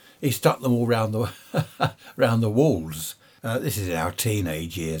bedroom. He stuck them all round the walls. This is in our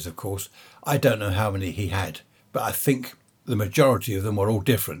teenage years, of course. I don't know how many he had, but I think the majority of them were all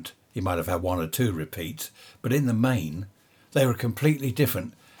different. He might have had one or two repeats, but in the main, they were completely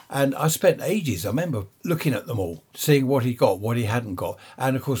different. And I spent ages, I remember looking at them all, seeing what he got, what he hadn't got.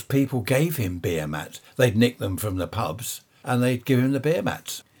 And of course, people gave him beer mats. They'd nick them from the pubs and they'd give him the beer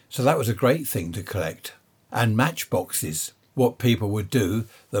mats. So that was a great thing to collect. And matchboxes. What people would do,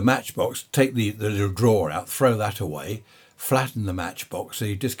 the matchbox, take the little drawer out, throw that away, flatten the matchbox, so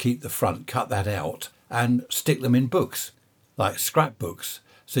you just keep the front, cut that out, and stick them in books, like scrapbooks.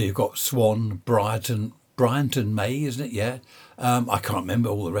 So you've got Swan, Bryant and May, isn't it? Yeah. I can't remember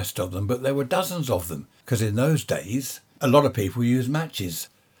all the rest of them, but there were dozens of them. Because in those days, a lot of people used matches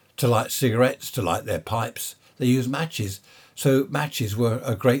to light cigarettes, to light their pipes. They used matches. So matches were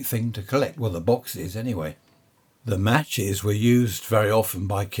a great thing to collect. Well, the boxes anyway. The matches were used very often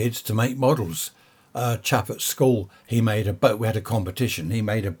by kids to make models. A chap at school, he made a boat. We had a competition. He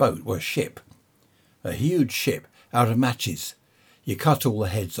made a boat, or a ship, a huge ship out of matches. You cut all the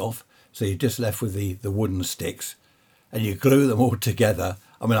heads off, so you're just left with the wooden sticks, and you glue them all together.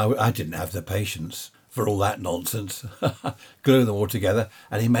 I mean, I didn't have the patience. for all that nonsense. Glue them all together,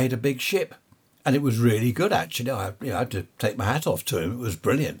 and he made a big ship. And it was really good, actually. I had to take my hat off to him. It was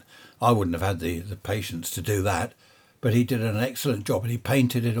brilliant. I wouldn't have had the patience to do that, but he did an excellent job, and he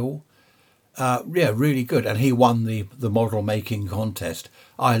painted it all. Really good. And he won the model making contest.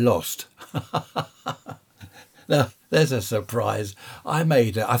 I lost. Now, there's a surprise. I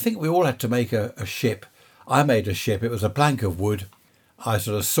think we all had to make a ship. I made a ship. It was a plank of wood. I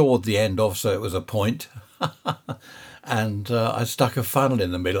sort of sawed the end off so it was a point. And I stuck a funnel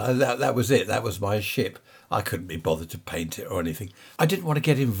in the middle. That was it. That was my ship. I couldn't be bothered to paint it or anything. I didn't want to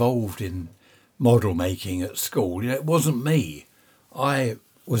get involved in model making at school. It wasn't me. I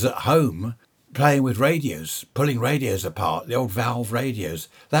was at home playing with radios, pulling radios apart, the old valve radios.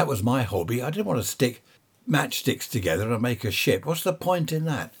 That was my hobby. I didn't want to stick matchsticks together and make a ship. What's the point in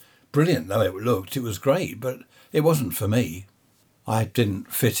that? Brilliant though it looked, it was great, but it wasn't for me. I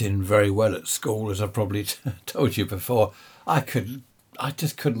didn't fit in very well at school, as I probably told you before. I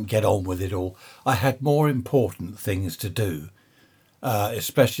just couldn't get on with it all. I had more important things to do,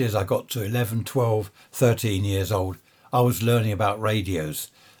 especially as I got to 11, 12, 13 years old. I was learning about radios.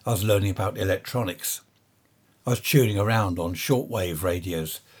 I was learning about electronics. I was tuning around on shortwave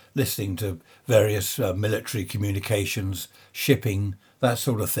radios, listening to various military communications, shipping, that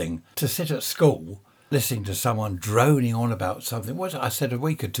sort of thing. To sit at school listening to someone droning on about something. What I said a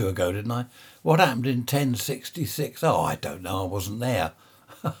week or two ago, didn't I? What happened in 1066? Oh, I don't know. I wasn't there.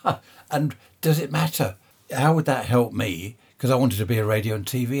 And does it matter? How would that help me? Because I wanted to be a radio and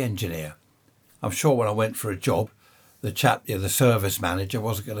TV engineer. I'm sure when I went for a job, the chap, the service manager,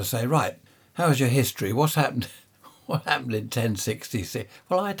 wasn't going to say, right, how's your history? What's happened? What happened in 1066?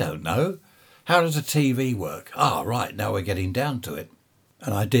 Well, I don't know. How does a TV work? Ah, right, now we're getting down to it.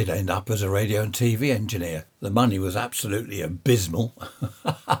 And I did end up as a radio and TV engineer. The money was absolutely abysmal,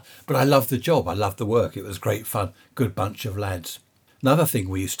 but I loved the job. I loved the work. It was great fun. Good bunch of lads. Another thing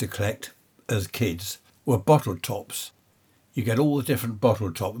we used to collect as kids were bottle tops. You get all the different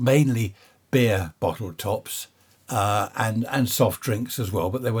bottle tops, mainly beer bottle tops, and soft drinks as well.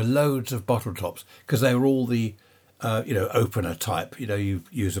 But there were loads of bottle tops because they were all the opener type. You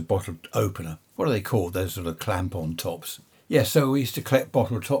use a bottle opener. What are they called? Those sort of clamp-on tops. Yeah, so we used to collect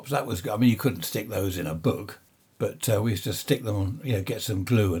bottle tops. That was good. I mean, you couldn't stick those in a book, but we used to stick them on, get some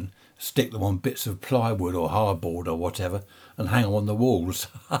glue and stick them on bits of plywood or hardboard or whatever and hang them on the walls.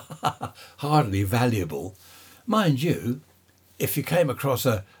 Hardly valuable. Mind you, if you came across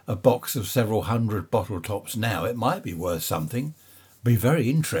a box of several hundred bottle tops now, it might be worth something. Be very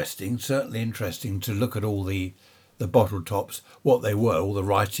interesting, certainly interesting to look at all the bottle tops, what they were, all the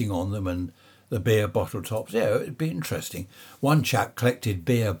writing on them and the beer bottle tops. Yeah, it'd be interesting. One chap collected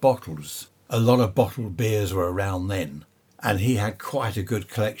beer bottles. A lot of bottled beers were around then, and he had quite a good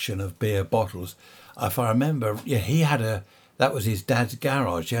collection of beer bottles. If I remember, that was his dad's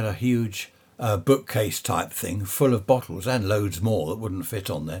garage. He had a huge bookcase type thing full of bottles and loads more that wouldn't fit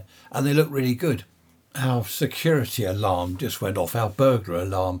on there, and they looked really good. Our security alarm just went off, our burglar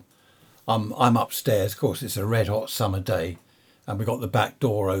alarm. I'm upstairs, of course it's a red hot summer day, and we got the back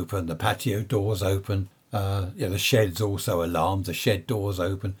door open, the patio doors open, the shed's also alarmed, the shed door's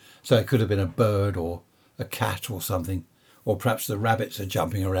open, so it could have been a bird or a cat or something, or perhaps the rabbits are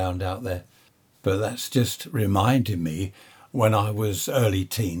jumping around out there. But that's just reminded me, when I was early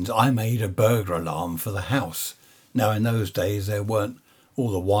teens, I made a burglar alarm for the house. Now in those days there weren't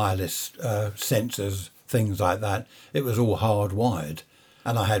all the wireless sensors, things like that. It was all hardwired,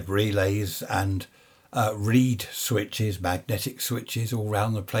 and I had relays and reed switches, magnetic switches all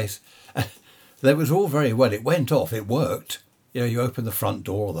round the place. That was all very well. It went off, it worked. You open the front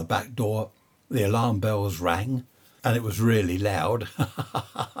door or the back door, the alarm bells rang, and it was really loud.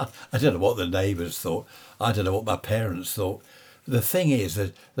 I don't know what the neighbours thought. I don't know what my parents thought. The thing is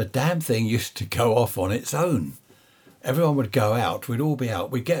that the damn thing used to go off on its own. Everyone would go out, we'd all be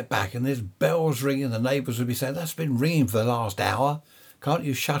out, we'd get back and there's bells ringing, the neighbours would be saying, that's been ringing for the last hour, can't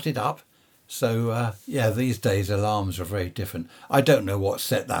you shut it up? So, these days alarms are very different. I don't know what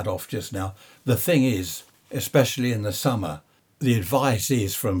set that off just now. The thing is, especially in the summer, the advice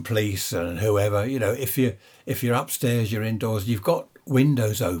is from police and whoever, if you're upstairs, you're indoors, you've got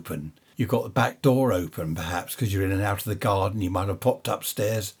windows open, you've got the back door open perhaps because you're in and out of the garden, you might have popped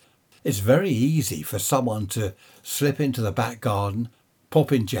upstairs. It's very easy for someone to slip into the back garden,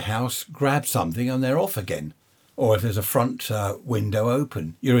 pop into your house, grab something and they're off again. Or if there's a front window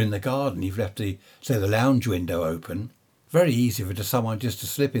open, you're in the garden, you've left the lounge window open, very easy for someone just to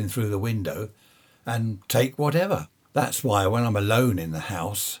slip in through the window and take whatever. That's why when I'm alone in the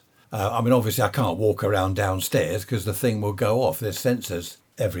house, obviously I can't walk around downstairs because the thing will go off. There's sensors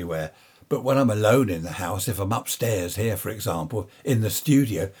everywhere. But when I'm alone in the house, if I'm upstairs here, for example, in the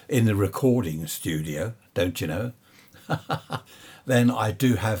studio, in the recording studio, don't you know, then I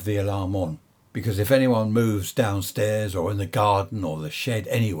do have the alarm on. Because if anyone moves downstairs or in the garden or the shed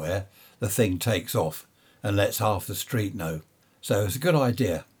anywhere, the thing takes off and lets half the street know. So it's a good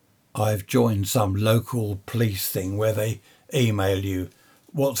idea. I've joined some local police thing where they email you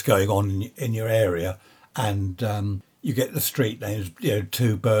what's going on in your area, and you get the street names,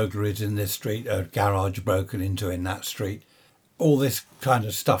 2 burglaries in this street, a garage broken into in that street. All this kind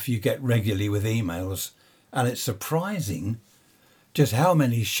of stuff you get regularly with emails. And it's surprising just how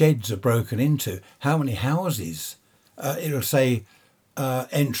many sheds are broken into, how many houses. It'll say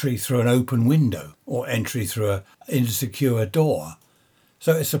entry through an open window or entry through an insecure door.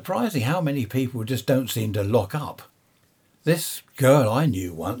 So it's surprising how many people just don't seem to lock up. This girl I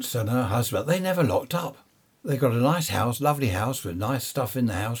knew once and her husband, they never locked up. They got a nice house, lovely house with nice stuff in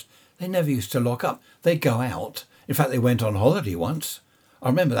the house. They never used to lock up. They'd go out. In fact, they went on holiday once. I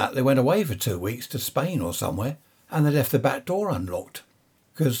remember that. They went away for 2 weeks to Spain or somewhere, and they left the back door unlocked.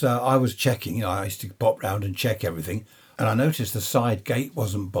 Because I was checking, I used to pop round and check everything, and I noticed the side gate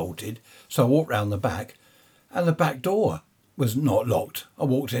wasn't bolted. So I walked round the back, and the back door was not locked. I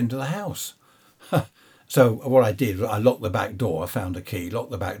walked into the house. So what I did, I locked the back door, I found a key,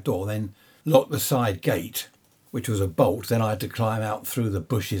 locked the back door, then locked the side gate, which was a bolt. Then I had to climb out through the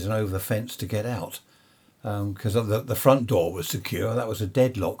bushes and over the fence to get out. Because the front door was secure. That was a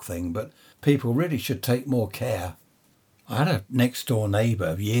deadlock thing, but people really should take more care. I had a next door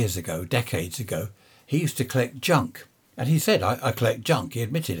neighbour years ago, decades ago. He used to collect junk. And he said, I collect junk. He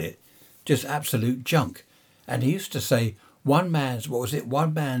admitted it. Just absolute junk. And he used to say, one man's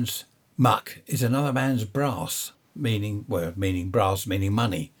muck is another man's brass, meaning brass, meaning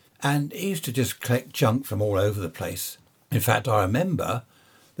money. And he used to just collect junk from all over the place. In fact, I remember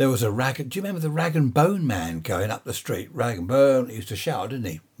there was do you remember the Rag and Bone man going up the street? Rag and Bone, he used to shout, didn't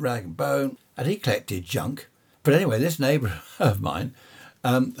he? Rag and Bone. And he collected junk. But anyway, this neighbour of mine,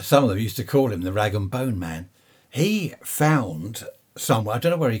 some of them used to call him the Rag and Bone man. He found somewhere, I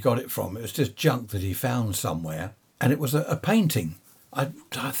don't know where he got it from, it was just junk that he found somewhere, and it was a painting. I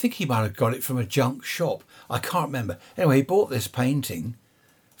think he might have got it from a junk shop. I can't remember. Anyway, he bought this painting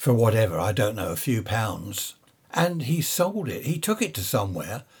for whatever, I don't know, a few pounds, and he sold it. He took it to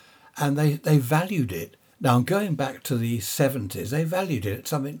somewhere, and they valued it. Now, I'm going back to the 70s. They valued it at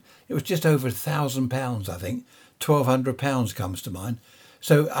something, it was just over £1,000, I think. £1,200 comes to mind.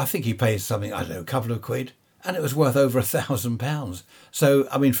 So I think he paid something, I don't know, a couple of quid, and it was worth over £1,000. So,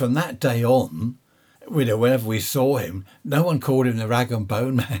 I mean, from that day on, whenever we saw him, no one called him the Rag and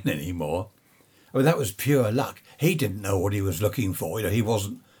Bone man anymore. I mean, that was pure luck. He didn't know what he was looking for. He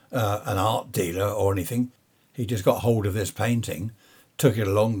wasn't an art dealer or anything. He just got hold of this painting, took it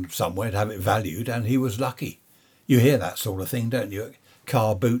along somewhere to have it valued, and he was lucky. You hear that sort of thing, don't you? At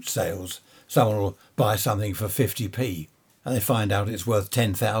car boot sales, someone will buy something for 50p and they find out it's worth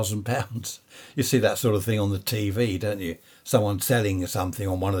 £10,000. You see that sort of thing on the TV, don't you? Someone selling something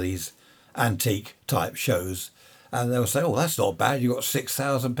on one of these antique type shows, and they'll say, oh, that's not bad, you got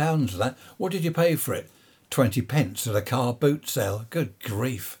 £6,000 for that. What did you pay for it? 20 pence at a car boot sale. Good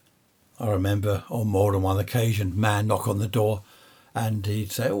grief. I remember on more than one occasion, man knock on the door and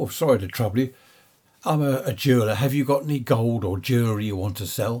he'd say, oh, sorry to trouble you. I'm a jeweller. Have you got any gold or jewellery you want to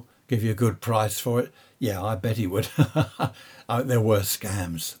sell? Give you a good price for it? Yeah, I bet he would. There were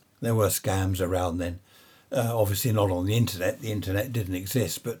scams. There were scams around then. Obviously not on the internet. The internet didn't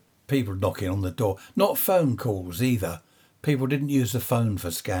exist, but people knocking on the door. Not phone calls either. People didn't use the phone for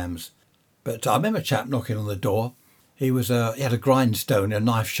scams. But I remember a chap knocking on the door. He had a grindstone, a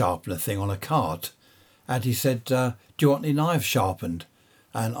knife sharpener thing on a cart. And he said, do you want any knives sharpened?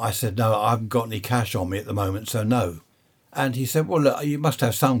 And I said, no, I haven't got any cash on me at the moment, so no. And he said, well, look, you must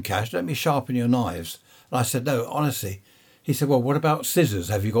have some cash. Let me sharpen your knives. And I said, no, honestly. He said, well, what about scissors?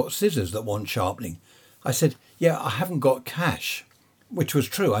 Have you got scissors that want sharpening? I said, yeah, I haven't got cash, which was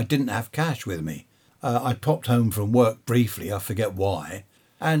true. I didn't have cash with me. I popped home from work briefly. I forget why.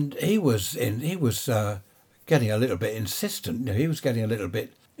 And he was getting a little bit insistent. He was getting a little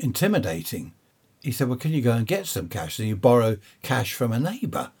bit intimidating. He said, well, can you go and get some cash? And you borrow cash from a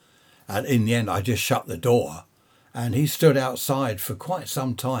neighbour. And in the end, I just shut the door. And he stood outside for quite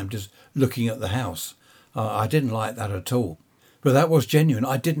some time just looking at the house. I didn't like that at all. But that was genuine.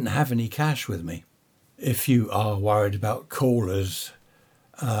 I didn't have any cash with me. If you are worried about callers,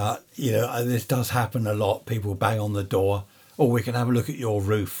 this does happen a lot. People bang on the door. Or we can have a look at your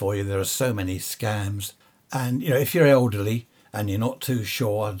roof for you. There are so many scams. And, if you're elderly and you're not too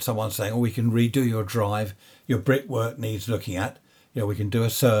sure, and someone's saying, oh, we can redo your drive, your brickwork needs looking at, we can do a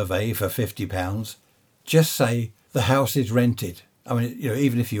survey for £50. Just say the house is rented. I mean,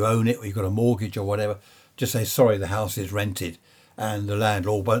 even if you own it or you've got a mortgage or whatever, just say, sorry, the house is rented and the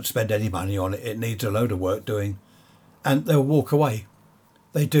landlord won't spend any money on it. It needs a load of work doing. And they'll walk away.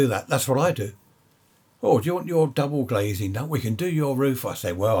 They do that. That's what I do. Oh, do you want your double glazing done? We can do your roof. I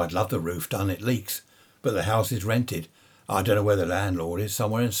say, well, I'd love the roof done. It leaks. But the house is rented. I don't know where the landlord is.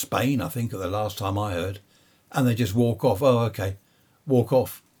 Somewhere in Spain, I think, at the last time I heard. And they just walk off. Oh, okay. Walk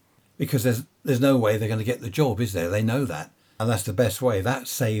off. Because there's no way they're going to get the job, is there? They know that. And that's the best way. That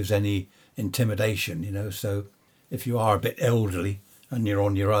saves any intimidation, So if you are a bit elderly and you're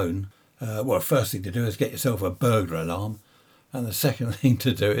on your own, first thing to do is get yourself a burglar alarm. And the second thing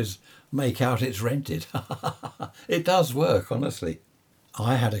to do is make out it's rented. It does work, honestly.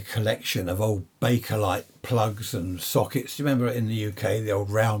 I had a collection of old Bakelite plugs and sockets. Do you remember in the UK, the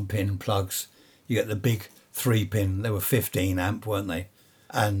old round pin plugs? You get the big 3-pin. They were 15 amp, weren't they?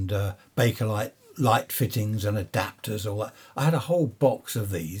 And Bakelite light fittings and adapters, all that. I had a whole box of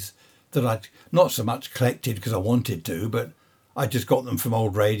these that I'd not so much collected because I wanted to, but I just got them from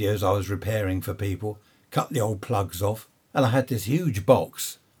old radios I was repairing for people, cut the old plugs off. And I had this huge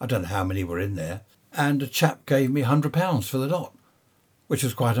box. I don't know how many were in there. And a chap gave me £100 for the lot, which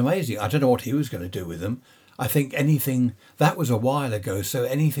was quite amazing. I don't know what he was going to do with them. I think anything, that was a while ago, so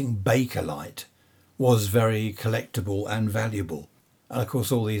anything Bakelite was very collectible and valuable. And of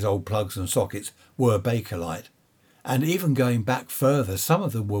course, all these old plugs and sockets were Bakelite. And even going back further, some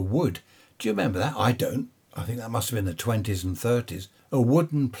of them were wood. Do you remember that? I don't. I think that must have been the 20s and 30s. A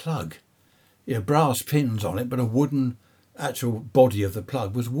wooden plug. Brass pins on it, but a wooden actual body of the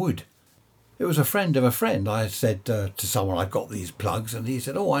plug was wood. It was a friend of a friend. I said to someone, I got these plugs, and he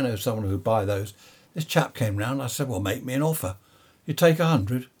said, oh, I know someone who'd buy those. This chap came round. I said, well, make me an offer. You take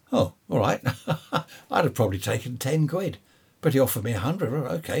 100? Oh, all right. I'd have probably taken 10 quid. But he offered me 100.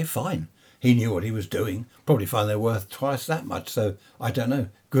 Okay, fine. He knew what he was doing. Probably find they're worth twice that much. So I don't know.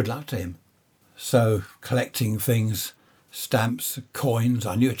 Good luck to him. So collecting things, stamps, coins.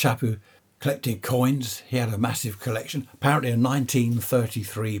 I knew a chap who collected coins. He had a massive collection. Apparently a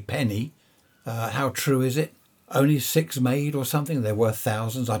 1933 penny. How true is it? Only 6 made or something. They're worth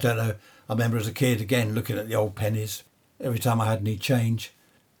thousands. I don't know. I remember as a kid, again, looking at the old pennies. Every time I had any change.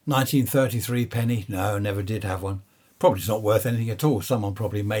 1933 penny. No, never did have one. Probably it's not worth anything at all. Someone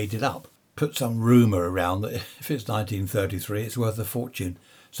probably made it up. Put some rumour around that if it's 1933, it's worth a fortune.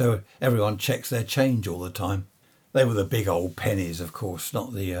 So everyone checks their change all the time. They were the big old pennies, of course,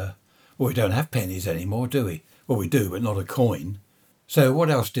 not the... Well, we don't have pennies anymore, do we? Well, we do, but not a coin. So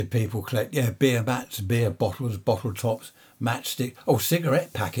what else did people collect? Yeah, beer mats, beer bottles, bottle tops, matchstick. Oh,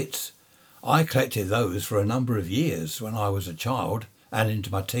 cigarette packets. I collected those for a number of years when I was a child and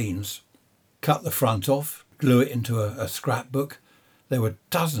into my teens. Cut the front off, glue it into a scrapbook. There were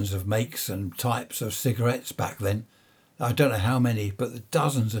dozens of makes and types of cigarettes back then. I don't know how many, but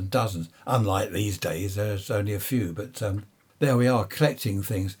dozens and dozens. Unlike these days, there's only a few. But there we are, collecting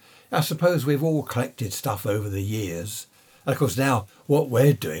things. I suppose we've all collected stuff over the years. And of course, now what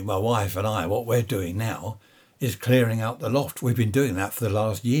we're doing, my wife and I, what we're doing now is clearing out the loft. We've been doing that for the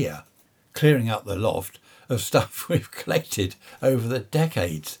last year. Clearing out the loft of stuff we've collected over the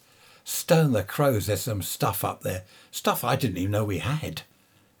decades. Stone the crows, there's some stuff up there. Stuff I didn't even know we had.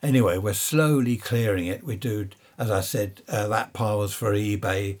 Anyway, we're slowly clearing it. We do, as I said, that pile's for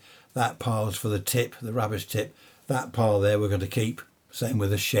eBay. That pile's for the tip, the rubbish tip. That pile there we're going to keep. Same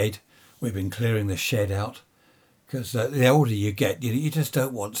with the shed. We've been clearing the shed out. Because the older you get, you just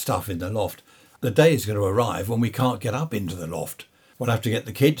don't want stuff in the loft. The day is going to arrive when we can't get up into the loft. We'll have to get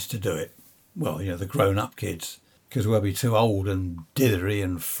the kids to do it. Well, the grown-up kids. Because we'll be too old and dithery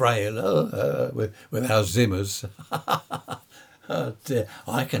and frail with our Zimmers. Oh dear.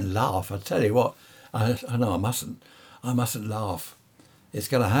 I can laugh. I tell you what. I know I mustn't laugh. It's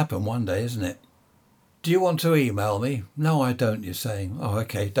going to happen one day, isn't it? Do you want to email me? No, I don't, you're saying. Oh,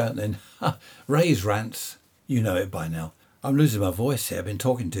 okay, don't then. Ray's rants. You know it by now. I'm losing my voice here. I've been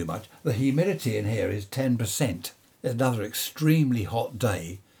talking too much. The humidity in here is 10%. It's another extremely hot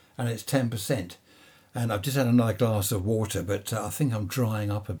day and it's 10%. And I've just had another glass of water, but I think I'm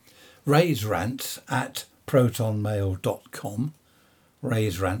drying up. Ray's rants at protonmail.com.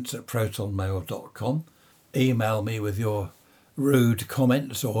 Ray's rants at protonmail.com. Email me with your rude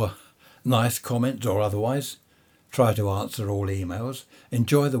comments or nice comments or otherwise. Try to answer all emails.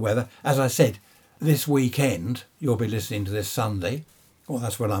 Enjoy the weather. As I said, this weekend, you'll be listening to this Sunday. Well,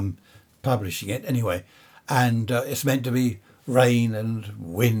 that's when I'm publishing it anyway. And it's meant to be rain and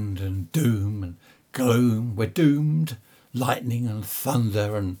wind and doom and gloom. We're doomed. Lightning and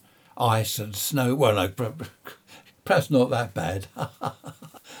thunder and ice and snow. Well, no, Perhaps not that bad.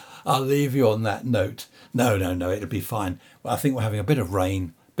 I'll leave you on that note. No, it'll be fine. Well, I think we're having a bit of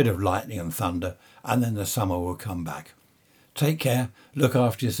rain, bit of lightning and thunder, and then the summer will come back. Take care, look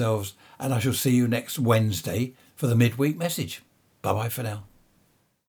after yourselves, and I shall see you next Wednesday for the midweek message. Bye-bye for now.